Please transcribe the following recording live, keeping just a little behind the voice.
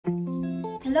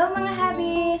Hello mga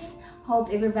habis! Hope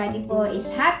everybody po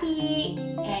is happy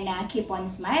and keep on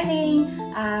smiling.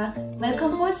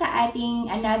 Welcome po sa ating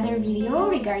another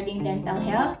video regarding dental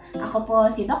health. Ako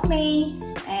po si Doc May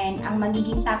and ang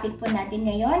magiging topic po natin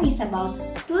ngayon is about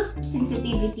tooth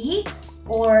sensitivity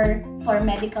or for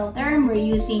medical term, we're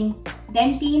using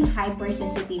dentine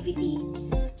hypersensitivity.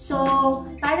 So,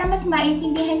 para mas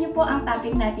maintindihan niyo po ang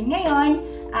topic natin ngayon,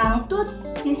 ang tooth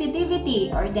sensitivity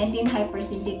or dentine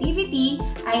hypersensitivity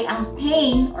ay ang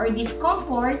pain or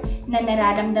discomfort na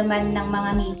nararamdaman ng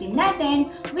mga ngipin natin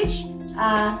which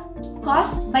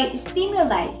caused by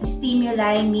stimuli.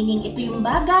 Stimuli meaning ito yung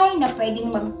bagay na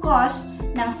pwedeng mag-cause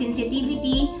ng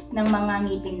sensitivity ng mga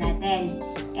ngipin natin.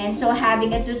 And so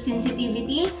having a tooth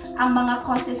sensitivity, ang mga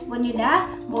causes po nila,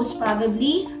 most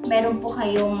probably, meron po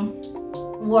kayong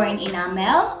worn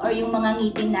enamel or yung mga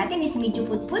ngipin natin is medyo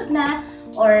putput na,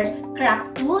 or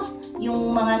cracked tooth,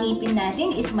 yung mga ngipin natin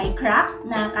is may crack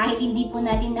na kahit hindi po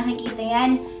natin nakikita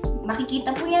yan,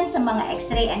 makikita po yan sa mga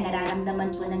x-ray and nararamdaman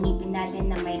po ng ngipin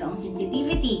natin na mayroong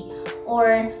sensitivity.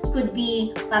 Or could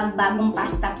be pag bagong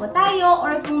pasta po tayo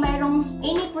or kung mayroong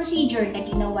any procedure na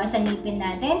ginawa sa ngipin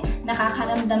natin,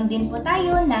 nakakaramdam din po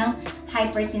tayo ng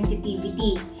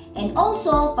hypersensitivity. And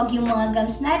also, pag yung mga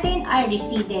gums natin are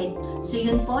receded. So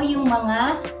yun po yung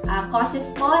mga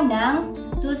causes po ng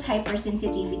tooth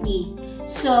hypersensitivity.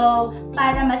 So,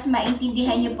 para mas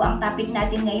maintindihan nyo po ang topic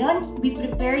natin ngayon, we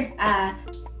prepared a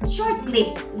short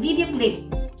clip, video clip,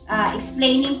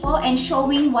 explaining po and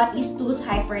showing what is tooth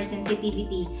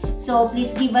hypersensitivity. So,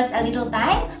 please give us a little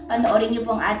time, panoorin nyo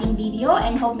po ang ating video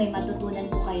and hope may matutunan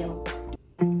po kayo.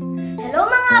 Hello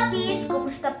mga apis!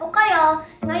 Kumusta po kayo?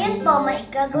 Ngayon po, may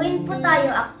gagawin po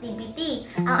tayong activity.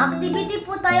 Ang activity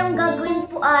po tayong gagawin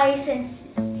po ay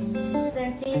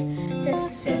sensitivity.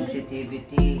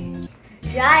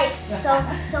 Right. So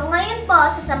ngayon po,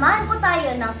 sasamahan po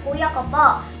tayo ng kuya ko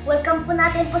po. Welcome po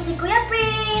natin po si Kuya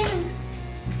Prince!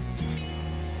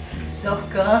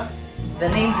 Sofka, the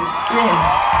name is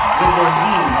Prince with the Z,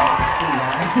 not the C,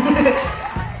 ha?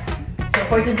 So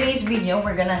for today's video,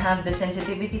 we're gonna have the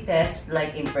sensitivity test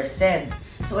like in percent.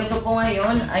 So ito po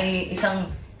ngayon ay isang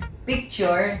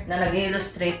picture na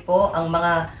nag-illustrate po ang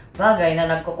mga bagay na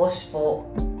nagkukos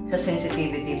po sa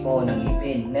sensitivity po ng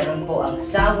ngipin. Meron po ang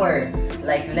sour,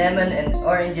 like lemon and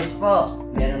oranges po.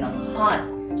 Meron ang hot,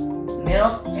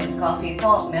 milk and coffee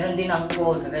po. Meron din ang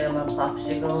cold, kagaya mga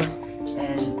popsicles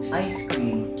and ice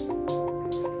cream.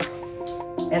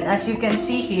 And as you can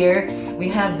see here, we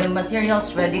have the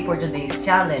materials ready for today's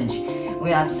challenge.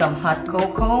 We have some hot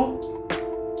cocoa,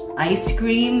 ice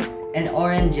cream, and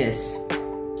oranges.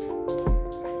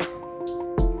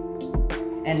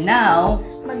 And now,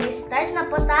 mag-start na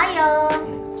po tayo!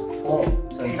 Oh,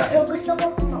 So gusto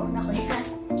ko po mauna ko yan.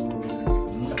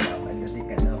 Nakamadali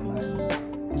ka naman.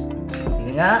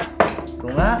 Sige nga,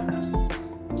 kung nga.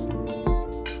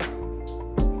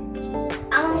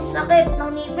 Ang sakit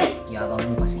ng ngipin. Yabang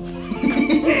mo kasi.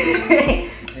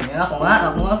 Sige nga, ako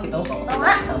nga, kita ko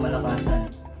pa. Ang malakasan.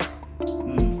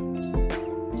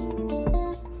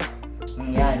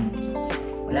 Yan.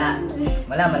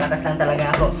 Wala, malakas lang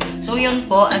talaga ako. So yun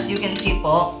po, as you can see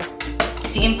po,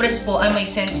 si Impress po ay may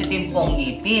sensitive pong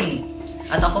ngipin.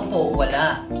 At ako po,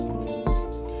 wala.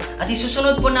 At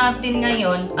isusunod po natin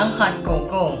ngayon ang hot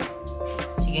cocoa.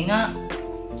 Sige nga.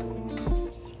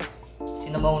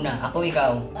 Sino ba una? Ako,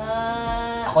 ikaw?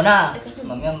 Ako na.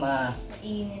 Mamaya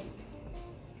Mainit.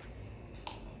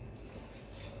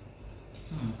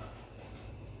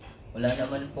 Wala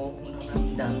naman po kung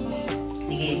nakamdam.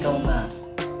 Sige, ikaw nga.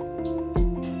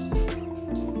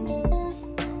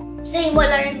 Same,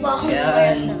 wala rin po akong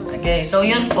Yan. Okay, so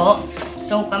yun po.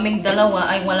 So kaming dalawa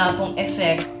ay wala pong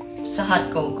effect sa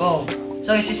hot cocoa.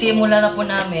 So isisimula na po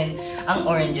namin ang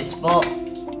oranges po.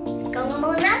 Ikaw nga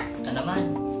muna? Ito naman.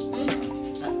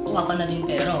 Kuha ka na din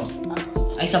pero.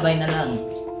 Ay sabay na lang.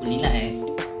 Uli na eh.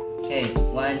 Okay,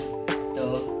 1,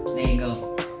 2, 3,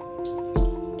 go.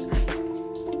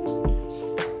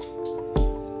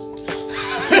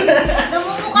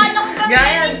 Namumukha na akong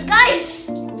pang-Chinese,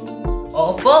 guys!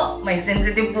 Oo po, may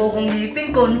sensitive po akong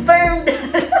ngipin, confirmed!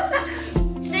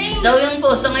 Same! So yun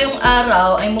po, sa ngayong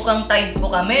araw ay mukhang tight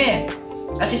po kami.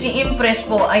 Kasi si Impress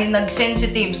po ay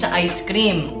nag-sensitive sa ice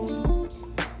cream.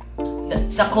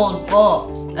 Sa cold po.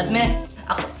 At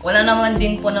wala naman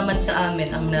din po naman sa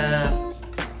amin ang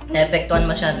na-epektuhan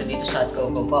masyado dito sa hot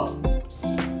cocoa po.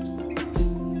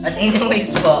 At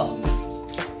anyways po,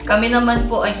 kami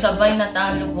naman po ay sabay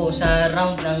natalo po sa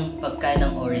round ng pagkain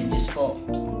ng oranges po.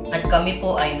 At kami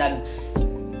po ay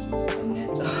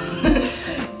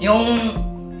yung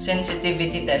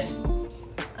sensitivity test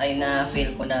ay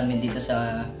na-fail po namin dito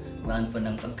sa round po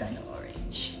ng pagkano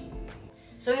orange.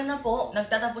 So yun na po,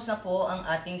 nagtatapos na po ang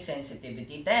ating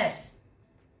sensitivity test.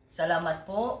 Salamat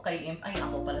po kay Ay,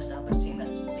 ako pala dapat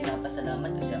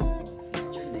pinapasalamat kasi ako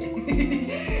featured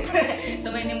eh. So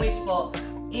anyways po,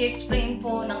 i-explain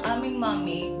po ng aming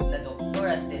mommy na doktor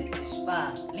at dentist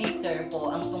pa later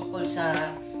po ang tungkol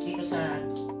sa dito sa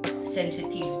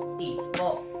sensitive teeth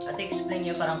po. At explain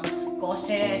niyo parang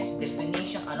causes,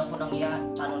 definition, paano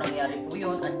nangyari po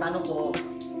yun at paano po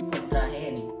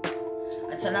kontrahin.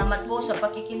 At salamat po sa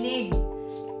pakikinig.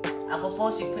 Ako po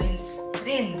si Prince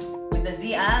with the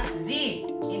Z, Z,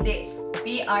 hindi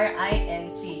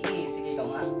P-R-I-N-C-E. Sige,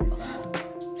 ikaw nga.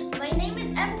 My name is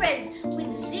Empress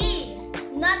with Z,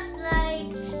 not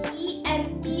like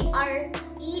E-M-P-R-E-S-S.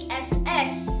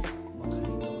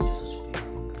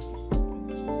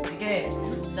 Sige,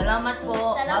 salamat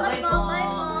po. Salamat Bye-bye po, bye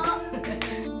po.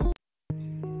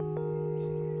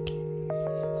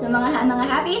 So mga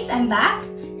happies, I'm back.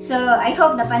 So I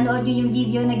hope napanood nyo yung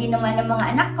video na ginawa ng mga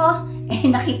anak ko.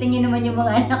 Nakita nyo naman yung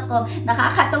mga anak ko.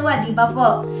 Nakakatuwa, di ba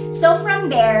po? So from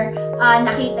there,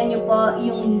 nakita nyo po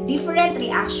yung different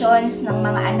reactions ng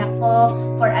mga anak ko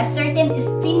for a certain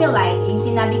stimuli. Yung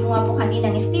sinabi ko nga po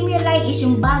kaninang stimuli is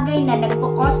yung bagay na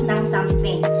nagkukos ng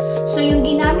something. So yung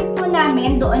ginamit po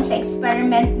namin doon sa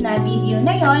experiment na video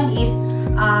na yon is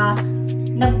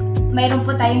mayroon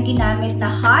po tayong ginamit na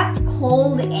hot,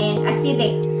 cold, and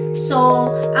acidic.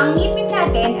 So, ang ngipin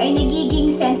natin ay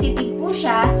nagiging sensitive po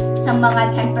siya sa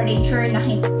mga temperature ng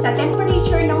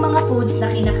mga foods na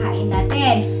kinakain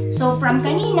natin. So, from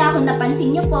kanina, kung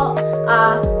napansin nyo po,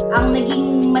 ang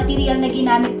naging material na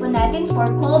ginamit po natin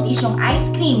for cold is yung ice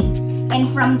cream. And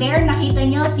from there, nakita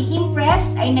nyo, si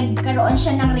Impress ay nagkaroon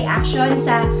siya ng reaction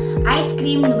sa ice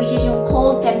cream, which is yung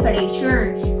cold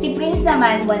temperature. Si Prince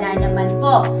naman, wala naman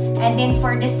po. And then,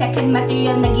 for the second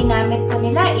material na ginamit po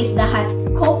nila is the hot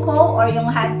cocoa or yung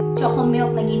hot choco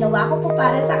milk na ginawa ko po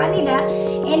para sa kanila.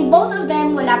 And both of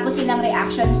them, wala po silang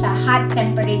reaction sa hot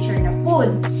temperature na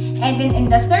food. And then, in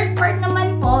the third part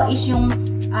naman po is yung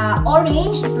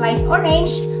orange, sliced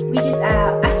orange, which is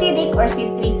acidic or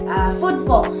citric food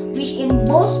po, which in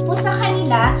both po sa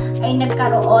kanila ay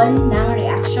nagkaroon ng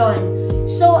reaction.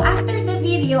 So, after the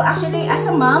video, actually, as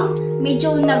a mom,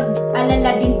 medyo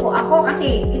nag-alala din po ako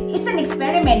kasi it's an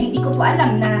experiment. Hindi ko po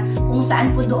alam na kung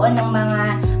saan po doon ng mga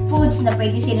foods na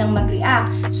pwede silang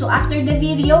mag-react. So, after the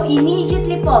video,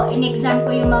 immediately po, in-exam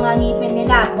ko yung mga ngipin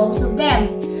nila, both of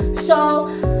them. So,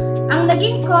 ang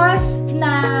naging cause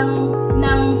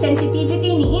ng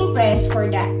sensitivity ni Impress for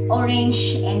the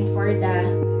orange and for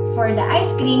the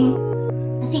ice cream,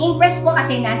 si Impress po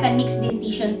kasi nasa mixed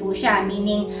dentition po siya,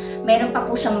 meaning meron pa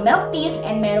po siyang milk teeth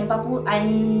and meron pa po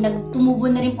nagtumubo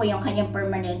na rin po yung kanyang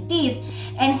permanent teeth.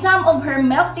 And some of her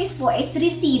milk teeth po is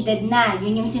receded na.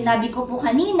 Yun yung sinabi ko po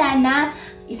kanina na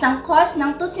isang cause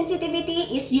ng tooth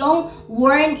sensitivity is yung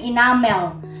worn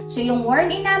enamel. So yung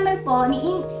worn enamel po ni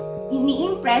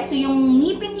Impress, so yung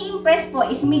ngipin ni Impress po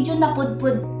is medyo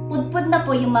napudpud na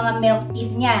po yung mga milk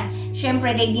teeth niya.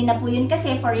 Syempre, ready na po yun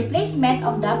kasi for replacement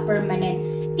of the permanent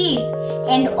teeth.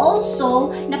 And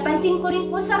also, napansin ko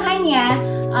rin po sa kanya,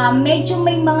 medyo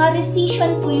may mga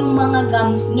recession po yung mga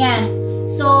gums niya.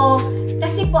 So,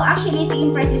 kasi po actually si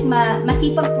Impress is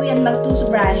masipag po yan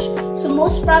mag-toothbrush. So,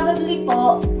 most probably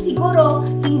po, siguro,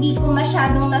 hindi ko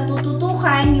masyadong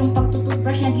natututukan yung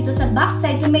pagtutoothbrush niya dito sa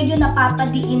backside. So, medyo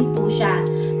napapadiin po siya.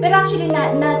 Pero actually,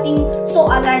 nothing so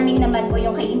alarming naman po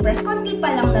yung kay Impress. Konti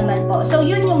pa lang naman po. So,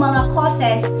 yun yung mga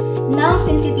causes ng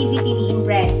sensitivity ni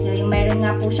Impress. So, yung meron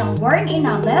nga po siyang worn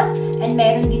enamel and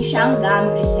meron din siyang gum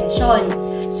recession.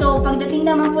 So, pagdating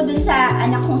naman po dun sa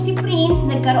anak kong si Prince,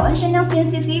 nagkaroon siya ng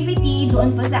sensitivity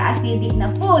doon po sa acidic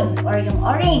na food or yung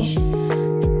orange.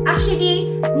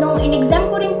 Actually, nung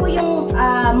in-exam ko rin po yung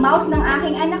mouth ng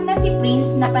aking anak na si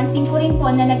Prince, napansin ko rin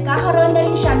po na nagkakaroon na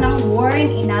rin siya ng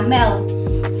worn enamel.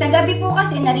 Sa gabi po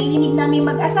kasi naririnig namin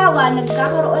mag-asawa,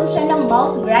 nagkakaroon siya ng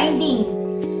mouth grinding.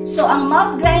 So, ang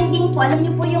mouth grinding po, alam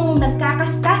niyo po yung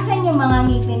nagkakaskasan yung mga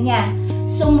ngipin niya.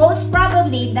 So, most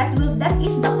probably, that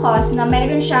is the cause na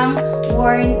mayroon siyang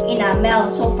worn enamel.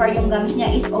 So far, yung gums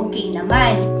niya is okay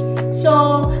naman.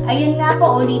 So, ayun nga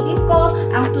po, ulitin ko,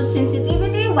 ang tooth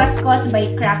sensitivity was caused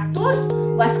by cracked tooth,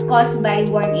 was caused by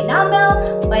worn enamel,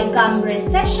 by gum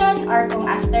recession, or kung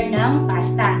after ng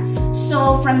pasta.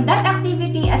 So, from that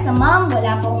activity, as a mom,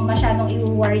 wala po akong masyadong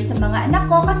i-worry sa mga anak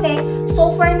ko kasi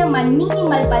so far naman,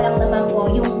 minimal pa lang naman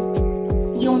po yung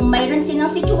yung mayroon silang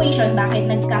situation bakit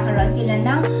nagkakaroon sila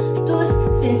ng tooth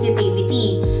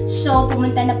sensitivity. So,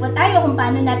 pumunta na po tayo kung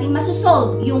paano natin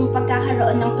masosolve yung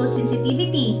pagkakaroon ng tooth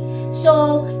sensitivity.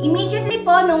 So, immediately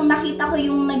po, nung nakita ko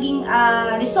yung naging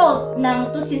result ng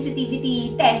tooth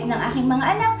sensitivity test ng aking mga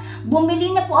anak,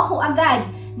 bumili na po ako agad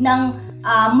ng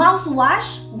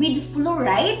mouthwash with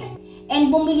fluoride, and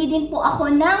bumili din po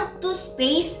ako ng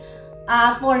toothpaste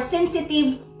for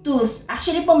sensitive tooth.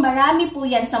 Actually po, marami po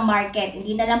yan sa market.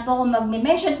 Hindi na lang po ako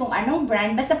magme-mention kung anong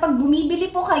brand. Basta pag bumibili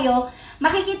po kayo,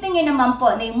 makikita nyo naman po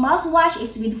na yung mouthwash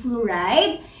is with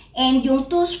fluoride. And yung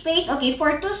toothpaste, okay,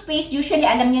 for toothpaste, usually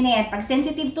alam nyo na yan. Pag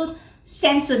sensitive tooth,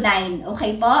 Sensodyne.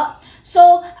 Okay po?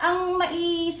 So, ang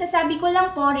maisasabi ko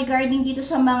lang po regarding dito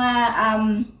sa mga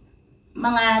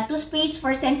toothpaste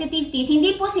for sensitive teeth,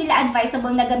 hindi po sila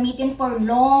advisable na gamitin for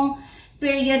long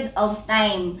period of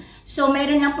time. So,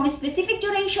 mayroon lang pong specific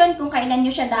duration kung kailan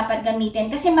nyo siya dapat gamitin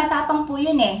kasi matapang po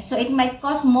yun eh. So, it might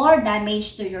cause more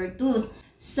damage to your tooth.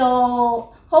 So,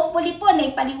 hopefully po,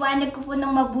 naipaliwanag ko po ng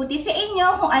mabuti sa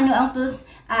inyo kung ano ang tooth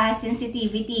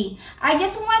sensitivity. I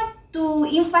just want to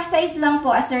emphasize lang po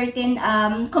a certain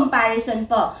comparison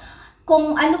po.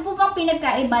 Kung ano po bang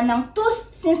pinagkaiba ng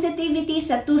tooth sensitivity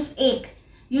sa toothache.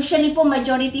 Usually po,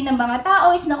 majority ng mga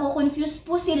tao is nakukonfuse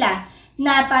po sila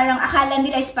na parang akala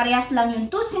nila is parehas lang yung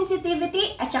tooth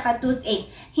sensitivity at saka toothache.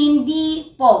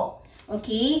 Hindi po.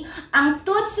 Okay? Ang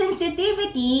tooth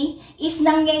sensitivity is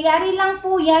nangyayari lang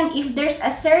po yan if there's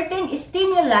a certain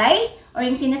stimuli or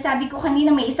yung sinasabi ko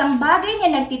kanina may isang bagay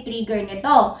na nagtitrigger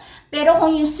nito. Pero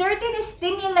kung yung certain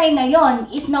stimuli na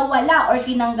yon is nawala or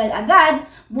tinanggal agad,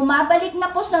 bumabalik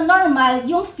na po sa normal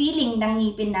yung feeling ng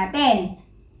ngipin natin.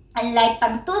 Unlike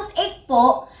pag toothache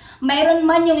po, mayroon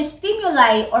man yung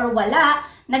stimuli or wala,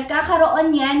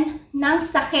 nagkakaroon yan ng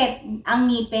sakit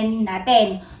ang ngipin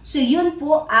natin. So, yun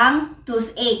po ang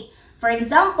toothache. For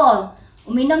example,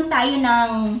 uminom tayo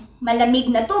ng malamig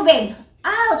na tubig.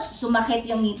 Ouch! Sumakit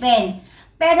yung ngipin.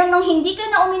 Pero nung hindi ka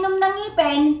na uminom ng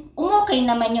ngipin, umokay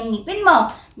naman yung ngipin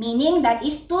mo. Meaning, that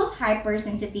is tooth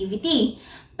hypersensitivity.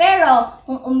 Pero,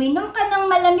 kung uminom ka ng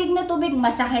malamig na tubig,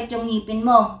 masakit yung ngipin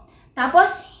mo.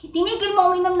 Tapos, tinigil mo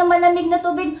uminom ng malamig na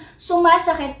tubig,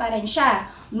 sumasakit pa rin siya.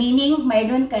 Meaning,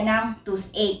 mayroon ka ng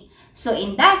toothache. So,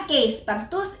 in that case,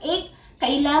 pag toothache,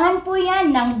 kailangan po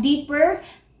yan ng deeper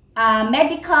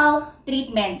medical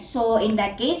treatment. So, in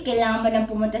that case, kailangan mo nang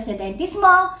pumunta sa dentist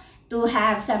mo to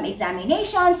have some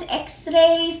examinations,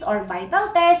 x-rays, or vital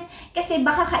tests. Kasi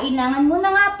baka kailangan mo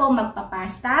na nga po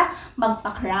magpapasta,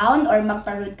 magpa-crown, or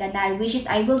magpa-root canal. Which is,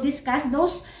 I will discuss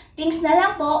those things na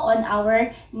lang po on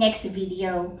our next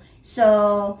video.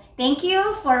 So, thank you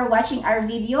for watching our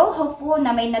video. Hopeful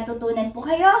na may natutunan po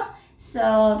kayo. So,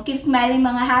 keep smiling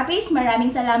mga happies. Maraming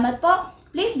salamat po.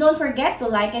 Please don't forget to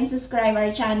like and subscribe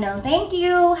our channel. Thank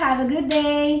you. Have a good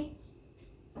day.